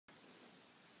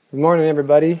Good morning,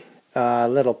 everybody. A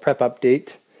little prep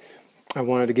update. I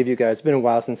wanted to give you guys, it's been a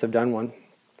while since I've done one,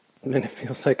 and it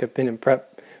feels like I've been in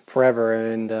prep forever.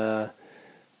 And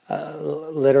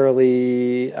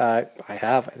literally, I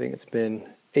think it's been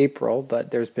April,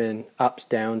 but there's been ups,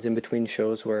 downs in between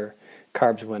shows where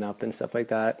carbs went up and stuff like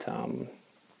that.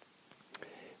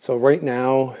 So right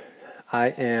now,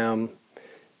 I am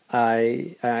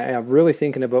really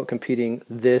thinking about competing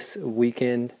this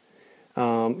weekend.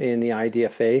 In the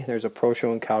IDFA. There's a pro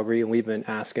show in Calgary, and we've been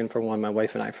asking for one, my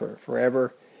wife and I, for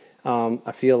forever.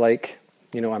 I feel like,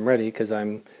 I'm ready because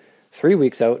I'm 3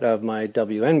 weeks out of my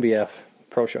WNBF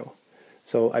pro show.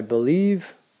 So I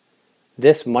believe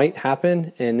this might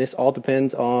happen, and this all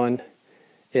depends on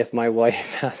if my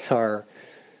wife has our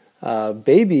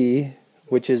baby,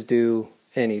 which is due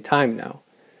any time now.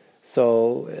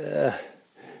 So,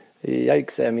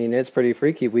 yikes. I mean, it's pretty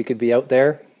freaky. We could be out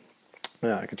there.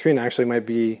 Katrina actually might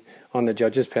be on the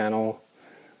judges panel,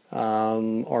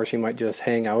 or she might just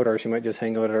hang out, or she might just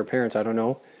hang out at her parents'. I don't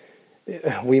know.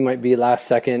 We might be last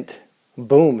second,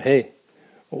 boom, hey,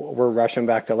 we're rushing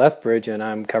back to Lethbridge and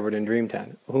I'm covered in dream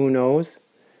tan. Who knows?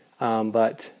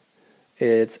 But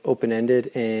it's open-ended,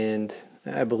 and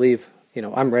I believe,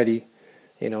 I'm ready.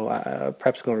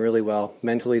 Prep's going really well,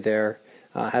 mentally there.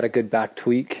 Had a good back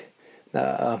tweak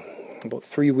about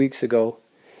 3 weeks ago.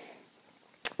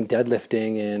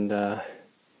 Deadlifting, and I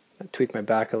tweaked my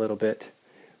back a little bit,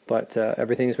 but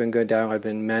everything's been good now. I've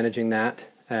been managing that,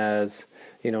 as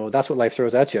that's what life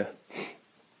throws at you.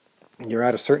 You're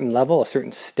at a certain level, a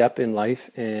certain step in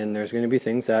life, and there's going to be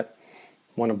things that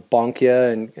want to bonk you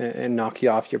and knock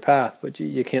you off your path, but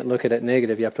you can't look at it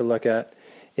negative. You have to look at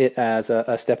it as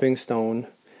a stepping stone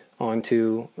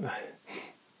onto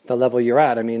the level you're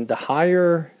at. I mean, the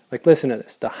higher, listen to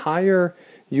this, the higher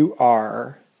you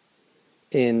are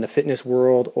in the fitness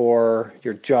world, or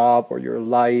your job, or your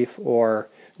life, or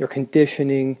your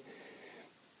conditioning,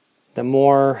 the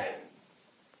more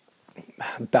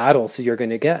battles you're going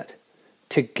to get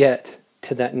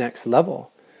to that next level.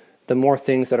 The more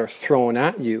things that are thrown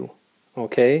at you,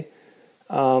 okay?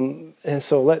 And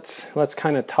so let's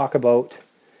kind of talk about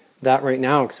that right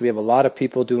now, because we have a lot of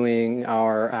people doing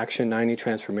our Action 90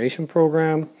 transformation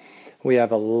program. We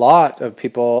have a lot of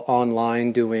people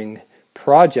online doing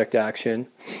Project Action,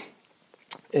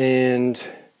 and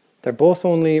they're both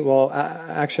only,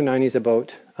 Action 90 is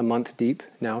about a month deep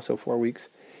now, so 4 weeks,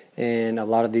 and a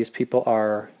lot of these people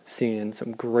are seeing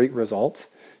some great results,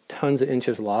 tons of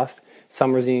inches lost.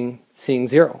 Some are seeing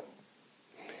zero.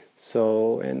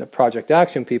 So in the Project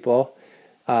Action people,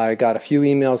 I got a few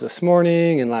emails this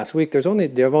morning and last week. They've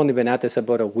only been at this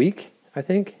about a week, I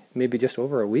think, maybe just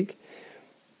over a week,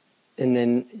 and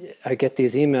then I get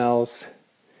these emails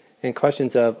and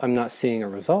questions of, I'm not seeing a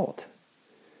result.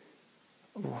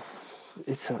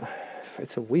 It's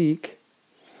a week,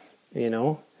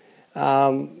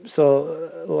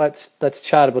 So let's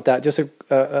chat about that just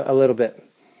a little bit.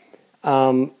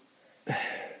 You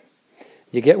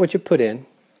get what you put in.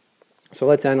 So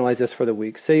let's analyze this for the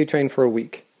week. Say you train for a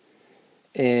week,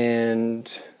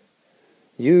 and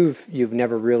you've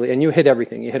never really, and you hit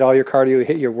everything. You hit all your cardio, you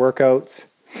hit your workouts,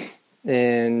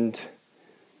 and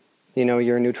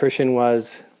your nutrition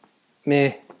was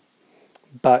meh,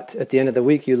 but at the end of the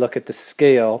week, you look at the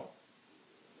scale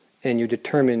and you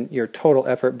determine your total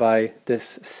effort by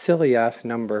this silly-ass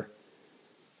number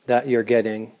that you're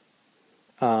getting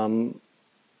from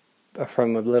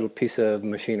a little piece of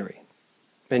machinery,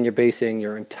 and you're basing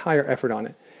your entire effort on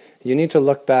it. You need to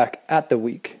look back at the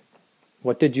week.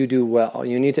 What did you do well?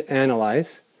 You need to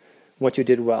analyze what you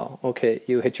did well. Okay,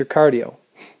 you hit your cardio.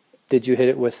 Did you hit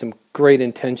it with some great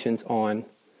intentions on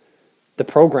the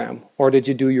program, or did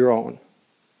you do your own?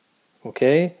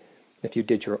 Okay, if you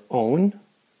did your own,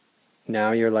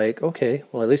 now you're like, okay,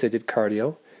 well, at least I did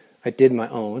cardio. I did my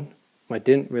own. I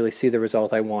didn't really see the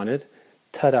result I wanted.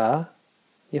 Ta-da,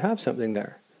 you have something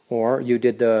there. Or you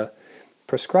did the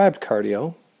prescribed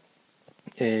cardio,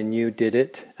 and you did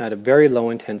it at a very low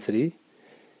intensity,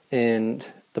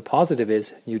 and the positive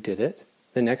is you did it.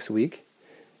 The next week,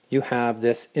 you have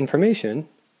this information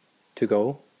to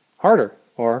go harder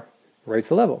or raise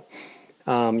the level.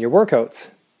 Your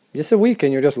workouts, just a week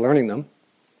and you're just learning them.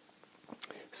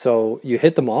 So you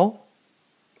hit them all.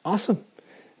 Awesome.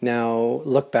 Now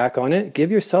look back on it. Give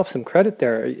yourself some credit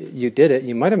there. You did it.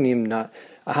 You might have even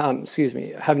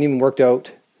haven't even worked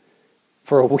out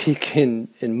for a week in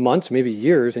months, maybe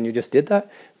years, and you just did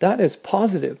that. That is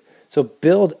positive. So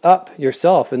build up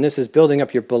yourself, and this is building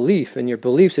up your belief, and your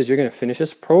belief says you're going to finish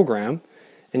this program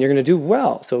and you're going to do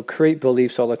well. So create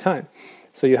beliefs all the time.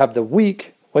 So you have the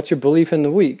week. What's your belief in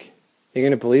the week? You're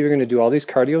going to believe you're going to do all these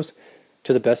cardios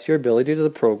to the best of your ability to the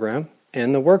program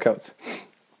and the workouts.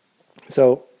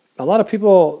 So a lot of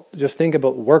people just think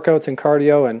about workouts and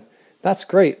cardio, and that's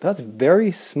great. But that's a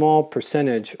very small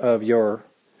percentage of your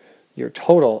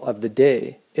total of the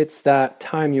day. It's that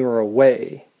time you are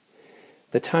away,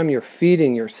 the time you're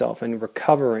feeding yourself and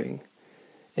recovering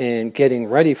and getting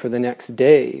ready for the next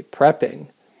day, prepping.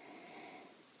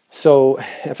 So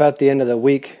if at the end of the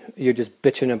week you're just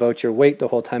bitching about your weight the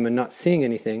whole time and not seeing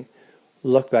anything,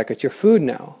 look back at your food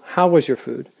now. How was your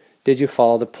food? Did you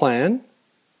follow the plan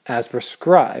as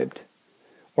prescribed,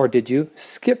 or did you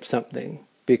skip something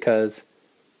because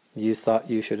you thought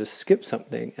you should have skipped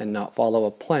something and not follow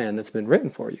a plan that's been written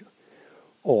for you?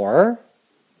 Or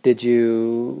did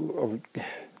you,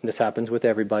 this happens with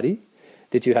everybody,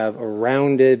 did you have a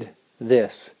rounded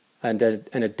this, and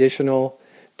an additional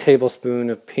tablespoon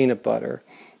of peanut butter,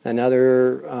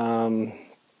 another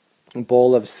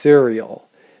bowl of cereal,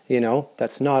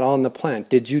 that's not on the plan?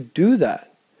 Did you do that?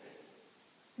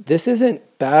 This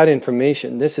isn't bad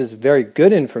information. This is very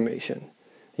good information.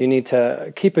 You need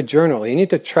to keep a journal. You need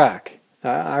to track.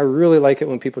 I really like it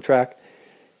when people track.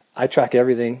 I track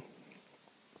everything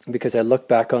because I look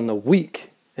back on the week,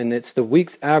 and it's the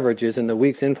week's averages and the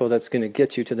week's info that's going to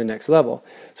get you to the next level.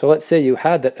 So let's say you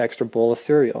had that extra bowl of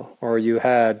cereal, or you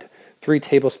had 3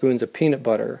 tablespoons of peanut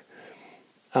butter.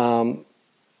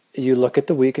 You look at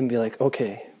the week and be like,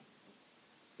 okay,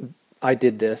 I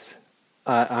did this.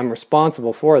 I'm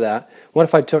responsible for that. What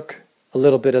if I took a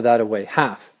little bit of that away?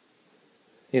 Half.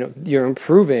 You're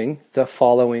improving the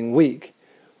following week,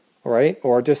 right?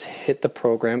 Or just hit the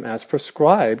program as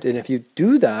prescribed. And if you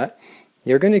do that,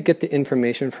 you're going to get the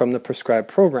information from the prescribed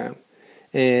program.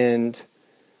 And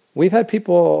we've had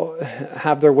people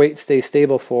have their weight stay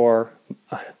stable for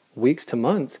weeks to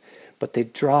months, but they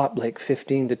drop like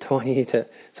 15 to 20 to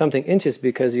something inches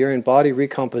because you're in body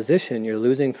recomposition. You're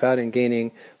losing fat and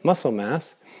gaining muscle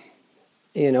mass.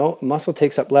 Muscle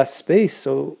takes up less space,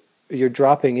 so you're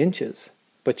dropping inches,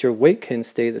 but your weight can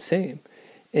stay the same.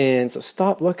 And so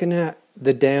stop looking at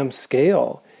the damn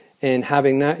scale and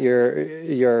having that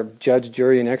your judge,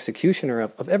 jury, and executioner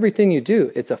of everything you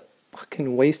do. It's a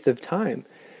fucking waste of time.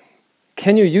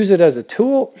 Can you use it as a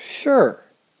tool? Sure.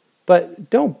 But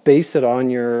don't base it on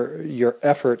your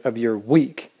effort of your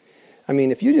week. I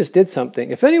mean, if you just did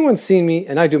something, if anyone's seen me,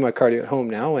 and I do my cardio at home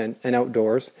now and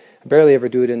outdoors, I barely ever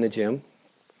do it in the gym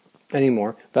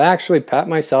anymore, but I actually pat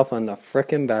myself on the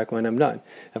frickin' back when I'm done.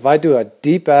 If I do a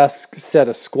deep-ass set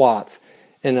of squats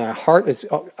and my heart is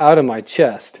out of my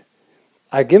chest,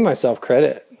 I give myself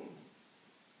credit.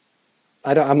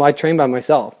 I train by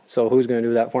myself, so who's going to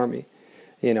do that for me?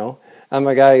 I'm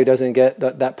a guy who doesn't get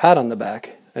that pat on the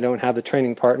back. I don't have the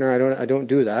training partner. I don't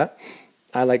do that.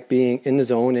 I like being in the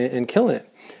zone and killing it.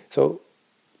 So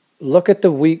look at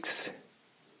the week's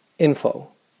info.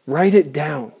 Write it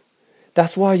down.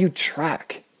 That's why you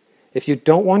track. If you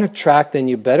don't want to track, then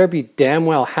you better be damn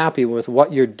well happy with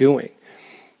what you're doing.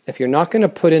 If you're not going to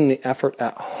put in the effort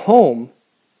at home,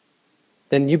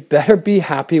 then you better be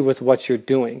happy with what you're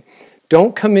doing.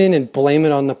 Don't come in and blame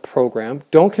it on the program.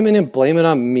 Don't come in and blame it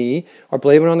on me or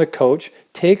blame it on the coach.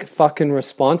 Take fucking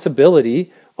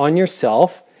responsibility on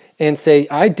yourself and say,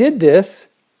 I did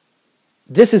this.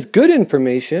 This is good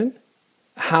information.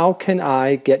 How can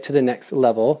I get to the next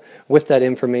level with that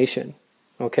information?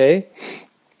 Okay?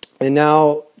 And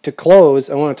now to close,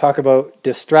 I want to talk about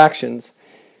distractions.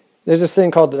 There's this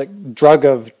thing called the drug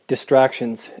of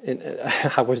distractions.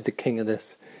 I was the king of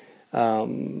this.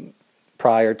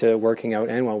 Prior to working out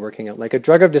and while working out. Like a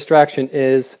drug of distraction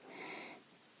is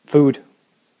food,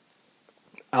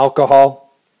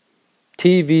 alcohol,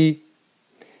 TV.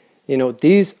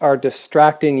 These are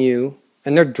distracting you,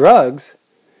 and they're drugs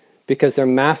because they're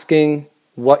masking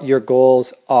what your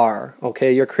goals are.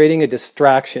 Okay, you're creating a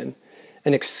distraction,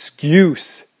 an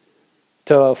excuse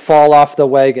to fall off the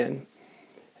wagon.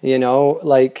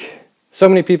 Like so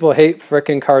many people hate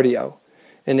frickin' cardio,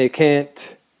 and they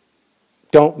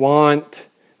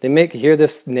they hear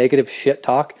this negative shit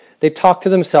talk. They talk to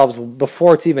themselves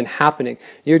before it's even happening.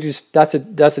 That's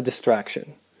a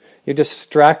distraction. You're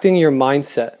distracting your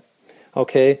mindset.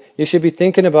 Okay? You should be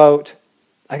thinking about,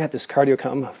 I got this cardio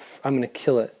coming, I'm going to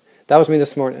kill it. That was me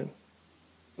this morning.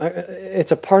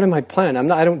 It's a part of my plan.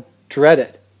 I don't dread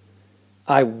it.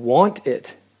 I want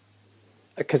it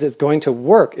because it's going to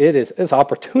work. It's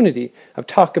opportunity. I've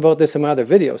talked about this in my other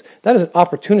videos. That is an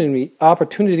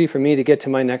opportunity for me to get to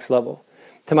my next level,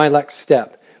 to my next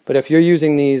step. But if you're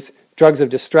using these drugs of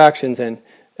distractions and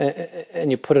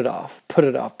and you put it off, put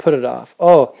it off, put it off.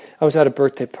 Oh, I was at a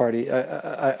birthday party.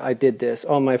 I did this.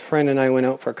 Oh, my friend and I went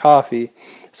out for coffee,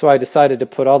 so I decided to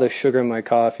put all the sugar in my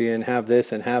coffee and have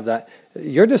this and have that.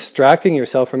 You're distracting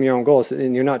yourself from your own goals,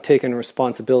 and you're not taking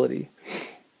responsibility.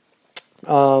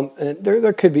 And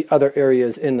there could be other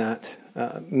areas in that.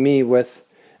 Me with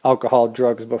alcohol,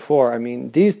 drugs before. I mean,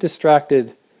 these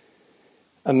distracted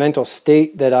a mental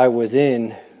state that I was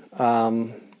in.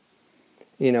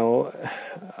 You know,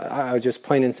 I was just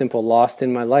plain and simple lost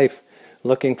in my life,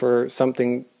 looking for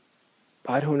something.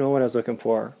 I don't know what I was looking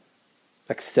for.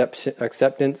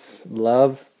 Acceptance,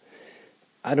 love.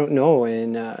 I don't know,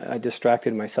 and I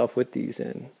distracted myself with these,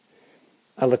 and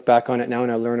I look back on it now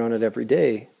and I learn on it every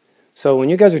day. So when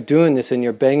you guys are doing this and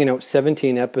you're banging out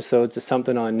 17 episodes of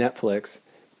something on Netflix,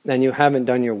 and you haven't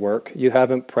done your work, you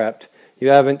haven't prepped, you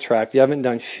haven't tracked, you haven't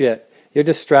done shit, you're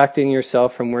distracting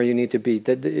yourself from where you need to be.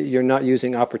 That you're not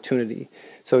using opportunity.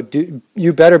 So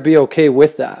you better be okay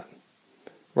with that,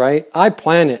 right? I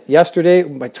planned it. Yesterday,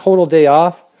 my total day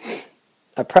off,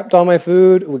 I prepped all my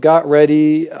food, we got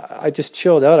ready, I just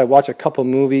chilled out. I watched a couple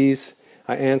movies,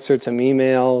 I answered some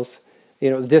emails. You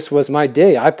know, this was my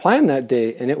day. I planned that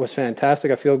day, and it was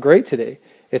fantastic. I feel great today.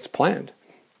 It's planned.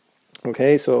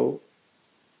 Okay, so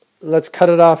let's cut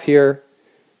it off here.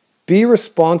 Be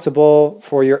responsible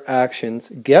for your actions.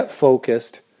 Get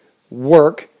focused.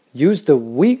 Work. Use the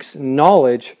week's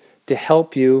knowledge to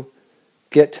help you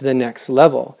get to the next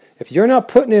level. If you're not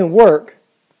putting in work,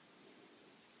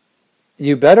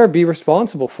 you better be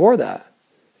responsible for that.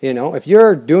 You know, if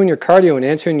you're doing your cardio and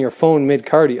answering your phone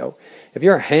mid-cardio, if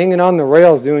you're hanging on the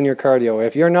rails doing your cardio,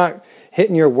 if you're not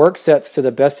hitting your work sets to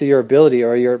the best of your ability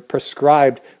or your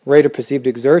prescribed rate of perceived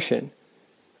exertion,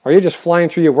 or you're just flying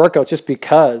through your workouts just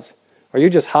because, or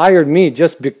you just hired me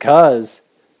just because,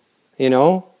 you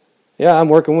know, yeah, I'm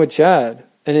working with Chad,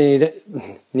 and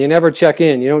then you never check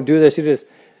in, you don't do this, you just,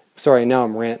 sorry, now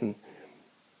I'm ranting.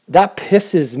 That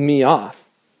pisses me off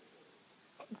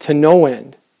to no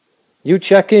end. You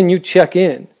check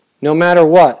in, no matter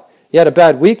what. You had a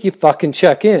bad week, you fucking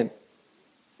check in.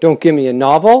 Don't give me a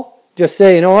novel. Just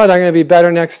say, you know what, I'm going to be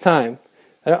better next time.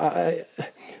 But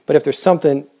if there's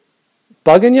something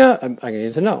bugging you, I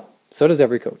need to know. So does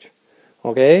every coach.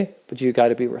 Okay? But you got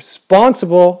to be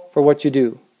responsible for what you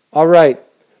do. All right.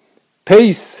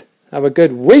 Peace. Have a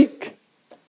good week.